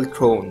the Mughal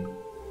throne,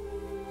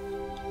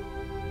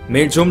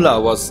 Mir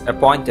Jumla was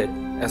appointed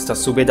as the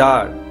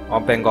Subedar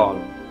of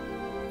Bengal.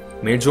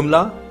 Mir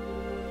Jumla,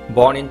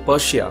 born in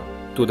Persia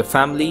to the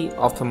family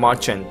of a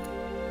merchant,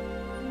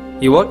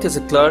 he worked as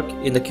a clerk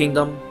in the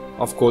kingdom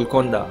of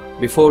Golconda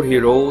before he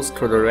rose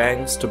through the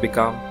ranks to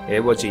become a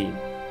wazir.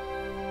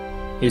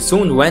 He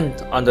soon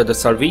went under the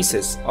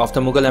services of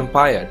the Mughal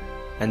Empire,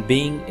 and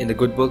being in the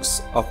good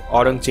books of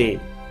Aurangzeb,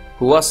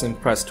 who was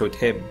impressed with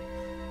him,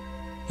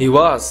 he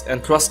was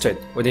entrusted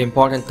with the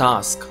important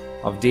task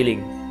of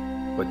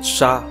dealing with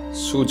Shah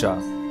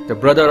Shuja, the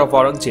brother of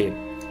Aurangzeb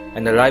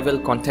and a rival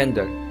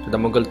contender to the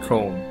Mughal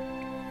throne.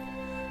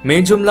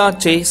 Mir Jumla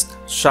chased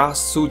Shah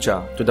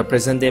Shuja to the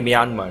present-day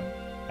Myanmar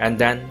and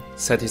then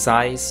set his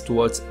eyes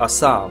towards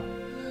Assam,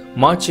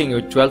 marching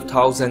with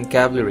 12,000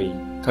 cavalry,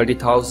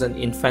 30,000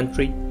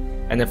 infantry,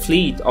 and a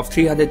fleet of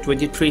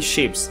 323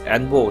 ships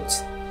and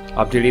boats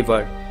up the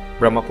river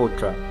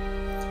Brahmaputra.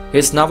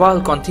 His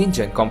naval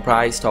contingent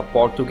comprised of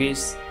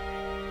Portuguese,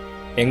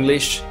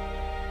 English,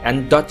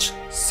 and Dutch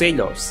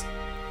sailors.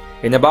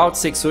 In about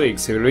 6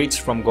 weeks, he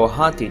reached from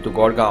Guwahati to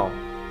Gorgaon,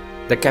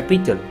 the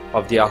capital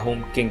of the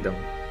Ahom Kingdom.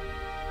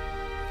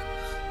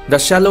 The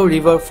shallow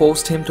river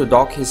forced him to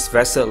dock his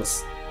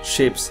vessels,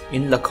 ships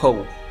in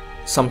Lakhau,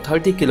 some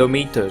 30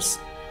 kilometers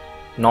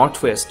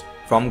northwest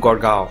from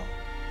Gorgaon.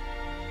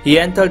 He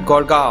entered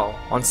Gorgaon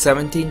on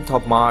 17th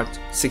of March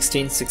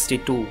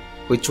 1662,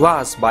 which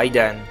was by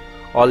then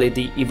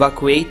already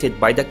evacuated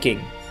by the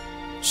king,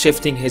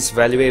 shifting his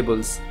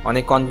valuables on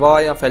a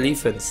convoy of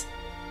elephants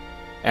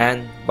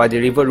and by the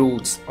river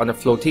routes on a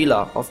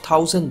flotilla of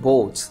 1,000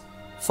 boats,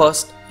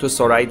 first to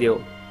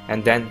Soraidio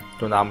and then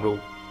to Namrup.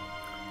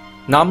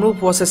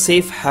 Namrup was a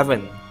safe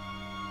haven,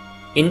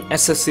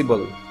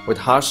 inaccessible with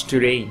harsh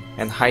terrain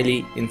and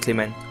highly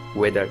inclement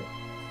weather.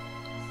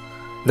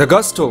 The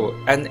gusto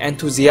and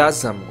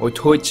enthusiasm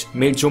with which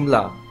Mir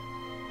Jumla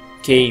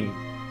came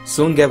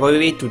soon gave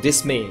way to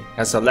dismay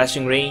as the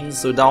lashing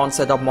rains with the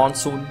onset of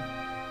monsoon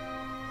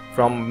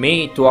from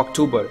May to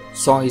October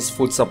saw his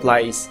food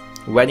supplies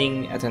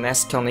waning at an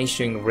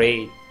astonishing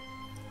rate.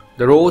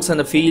 The roads and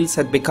the fields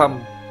had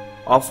become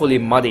awfully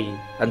muddy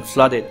and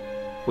flooded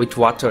with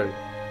water,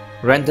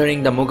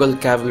 rendering the Mughal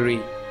cavalry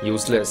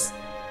useless.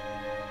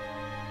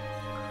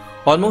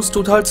 Almost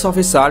 2/3 of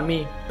his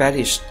army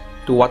perished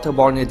to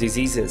waterborne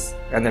diseases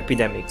and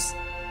epidemics.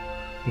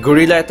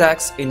 Guerrilla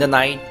attacks in the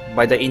night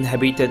by the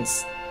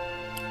inhabitants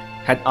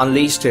had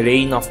unleashed a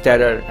reign of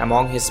terror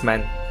among his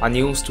men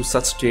unused to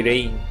such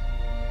terrain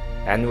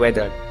and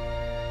weather.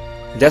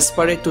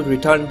 Desperate to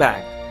return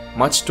back,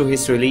 much to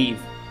his relief,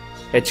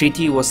 a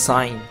treaty was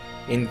signed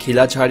in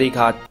Khilajhari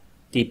Ghat,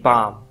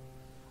 Tipam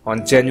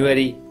on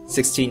January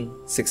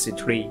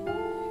 1663,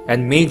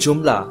 and Mir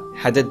Jumla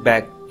headed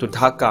back to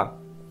Dhaka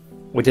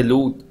with a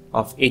loot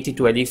of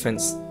 82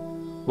 elephants,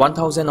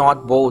 1,000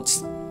 odd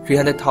boats,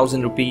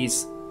 300,000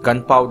 rupees,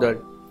 gunpowder,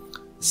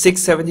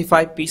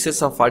 675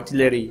 pieces of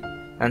artillery,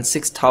 and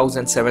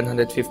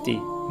 6,750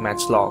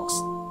 matchlocks.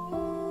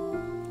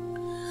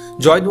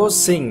 Joydhar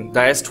Singh,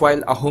 the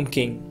erstwhile Ahom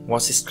king,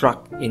 was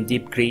struck in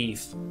deep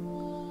grief.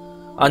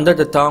 Under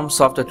the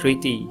terms of the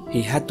treaty,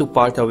 he had to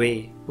part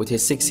away with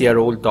his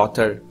 6-year-old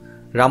daughter,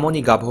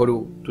 Ramoni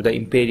Gabhoru, to the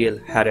imperial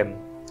harem.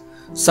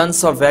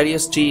 Sons of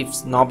various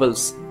chiefs,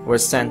 nobles, were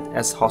sent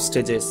as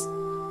hostages.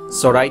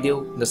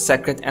 Soraidio, the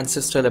sacred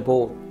ancestral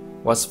abode,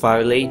 was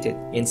violated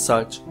in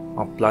search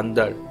of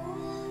plunder.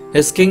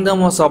 His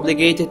kingdom was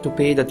obligated to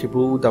pay the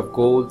tribute of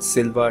gold,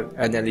 silver,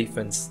 and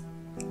elephants,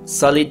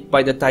 sullied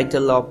by the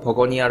title of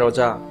Bhogonia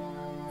Roja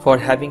for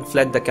having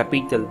fled the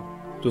capital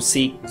to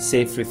seek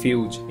safe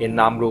refuge in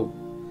Namrup.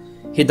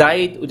 He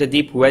died with a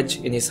deep wedge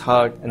in his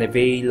heart and a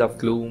veil of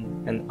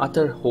gloom and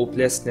utter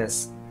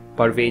hopelessness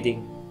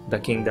pervading the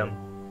kingdom.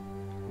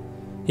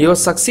 He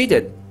was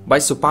succeeded by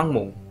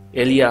Supangmung,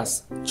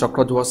 alias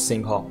Chakradhwaj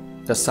Singha,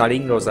 the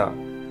Saring Roja.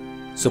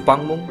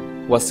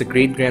 Supangmung was the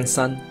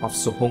great-grandson of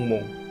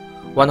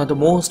Suhungmung, one of the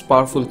most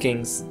powerful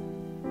kings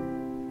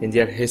in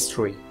their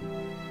history.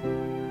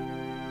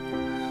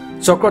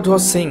 Chakradhwaj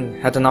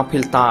Singh had an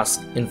uphill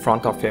task in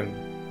front of him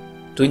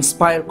to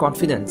inspire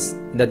confidence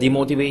in the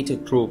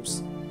demotivated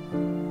troops,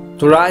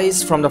 to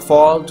rise from the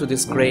fall to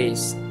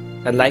disgrace,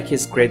 and like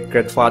his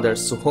great-grandfather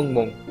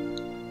Suhungmung,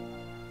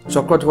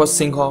 Chakradhwaj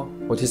Singha,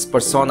 with his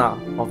persona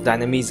of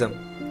dynamism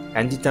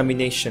and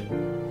determination,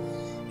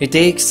 he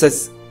takes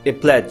as a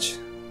pledge,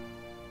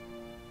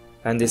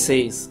 and he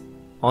says,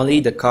 "Only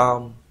the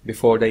calm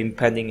before the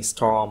impending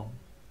storm,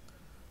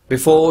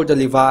 before the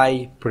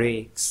levee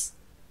breaks."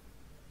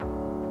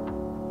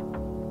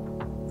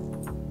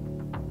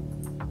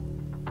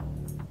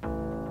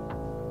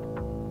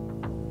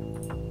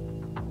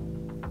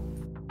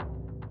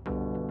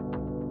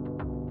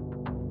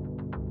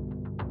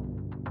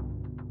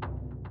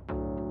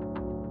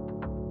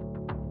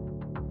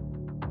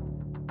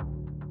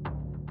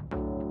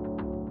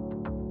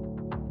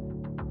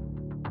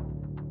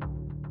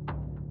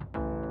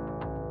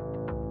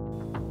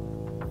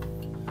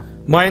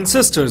 My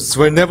ancestors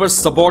were never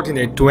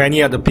subordinate to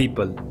any other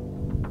people.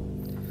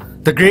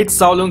 The great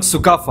Saulung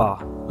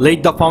Sukapha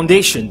laid the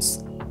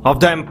foundations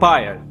of the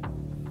empire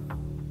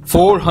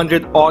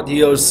 400 odd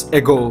years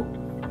ago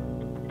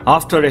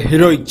after a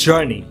heroic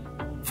journey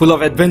full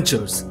of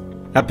adventures,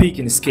 epic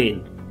in scale.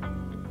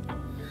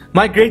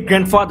 My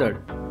great-grandfather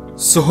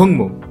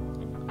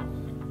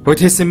Suhungmung, with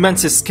his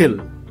immense skill,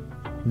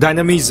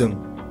 dynamism,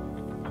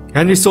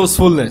 and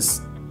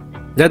resourcefulness,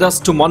 led us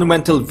to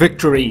monumental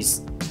victories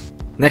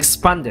and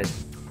expanded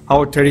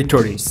our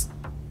territories.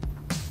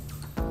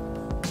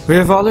 We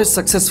have always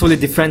successfully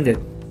defended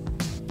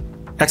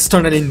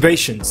external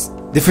invasions,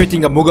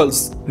 defeating the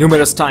Mughals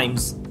numerous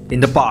times in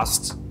the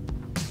past.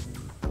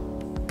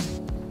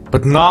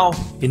 But now,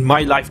 in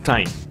my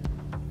lifetime,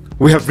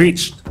 we have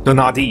reached the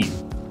Nadir.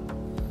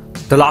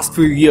 The last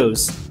few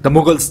years, the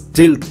Mughals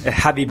dealt a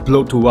heavy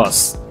blow to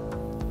us.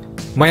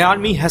 My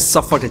army has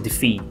suffered a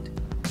defeat,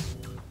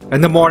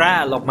 and the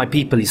morale of my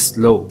people is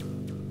low.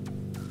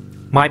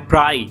 My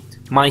pride,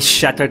 my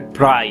shattered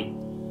pride,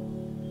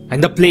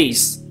 and the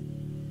place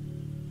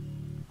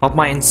of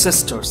my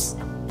ancestors,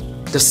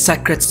 the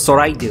sacred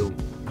Soraidev,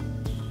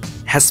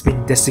 has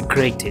been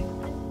desecrated.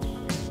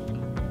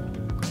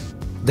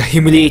 The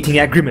humiliating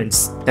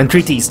agreements and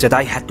treaties that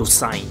I had to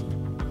sign.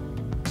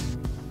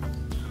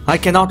 I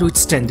cannot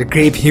withstand the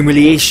grave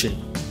humiliation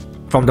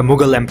from the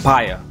Mughal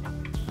Empire.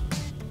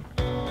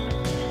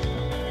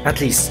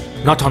 At least,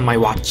 not on my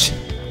watch.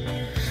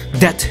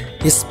 Death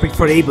is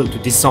preferable to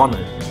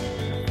dishonor.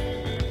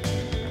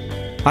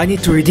 I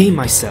need to redeem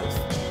myself.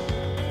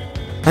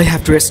 I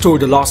have to restore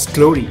the lost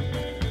glory.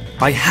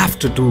 I have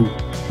to do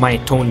my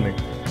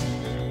atonement.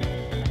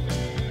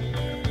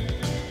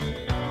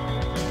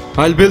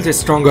 I'll build a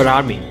stronger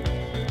army,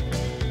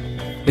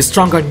 a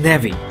stronger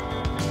navy.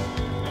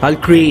 I'll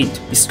create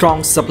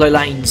strong supply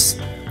lines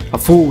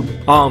of food,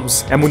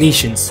 arms,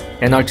 ammunitions,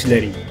 and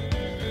artillery.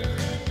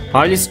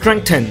 I'll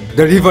strengthen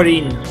the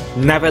riverine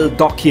naval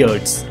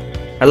dockyards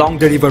along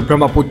the river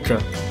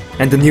Brahmaputra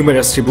and the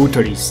numerous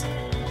tributaries,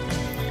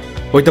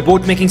 with the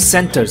boat-making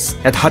centers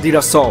at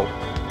Hadirasau,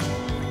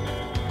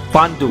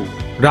 Pandu,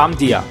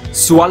 Ramdia,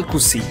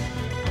 Sualkusi,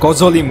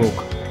 Kozolimuk,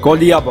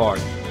 Koliabor,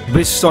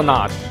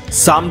 Vishwanath,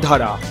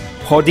 Samdhara,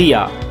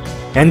 Hodia,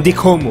 and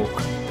Dikhomuk.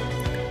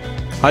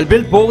 I'll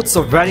build boats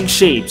of varying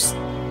shapes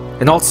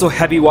and also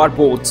heavy war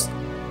boats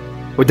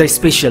with the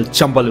special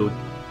Chambalud.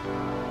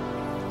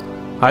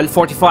 I'll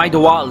fortify the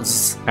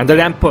walls and the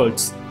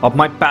ramparts of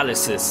my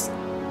palaces.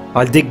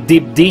 I'll dig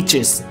deep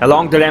ditches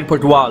along the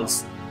rampart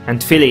walls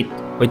and fill it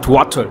with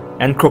water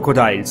and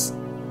crocodiles.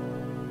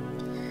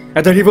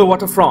 At the river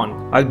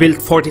waterfront, I'll build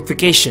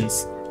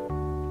fortifications,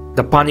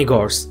 the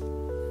Panigors,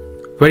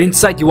 where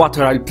inside the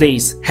water I'll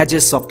place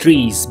hedges of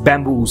trees,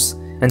 bamboos,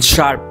 and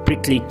sharp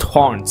prickly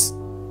thorns.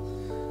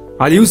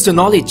 I'll use the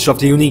knowledge of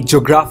the unique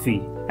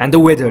geography and the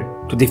weather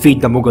to defeat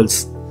the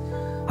Mughals.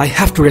 I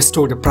have to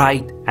restore the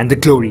pride and the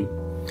glory.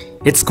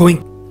 It's going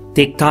to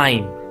take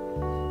time,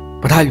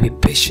 but I'll be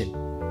patient.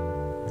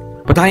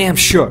 But I am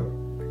sure,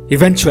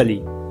 eventually,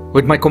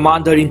 with my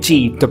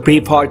commander-in-chief, the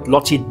braveheart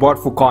Lochit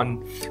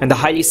Borfukon, and the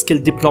highly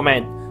skilled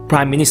diplomat,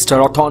 Prime Minister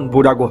Othon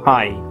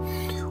Buragohai,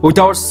 with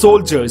our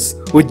soldiers,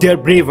 with their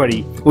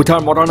bravery, with our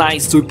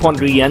modernized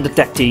weaponry and the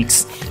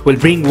tactics, will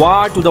bring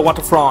war to the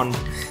waterfront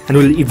and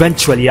will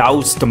eventually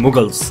oust the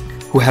Mughals,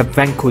 who have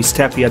vanquished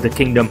every other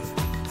kingdom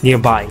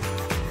nearby.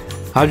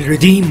 I'll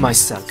redeem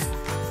myself.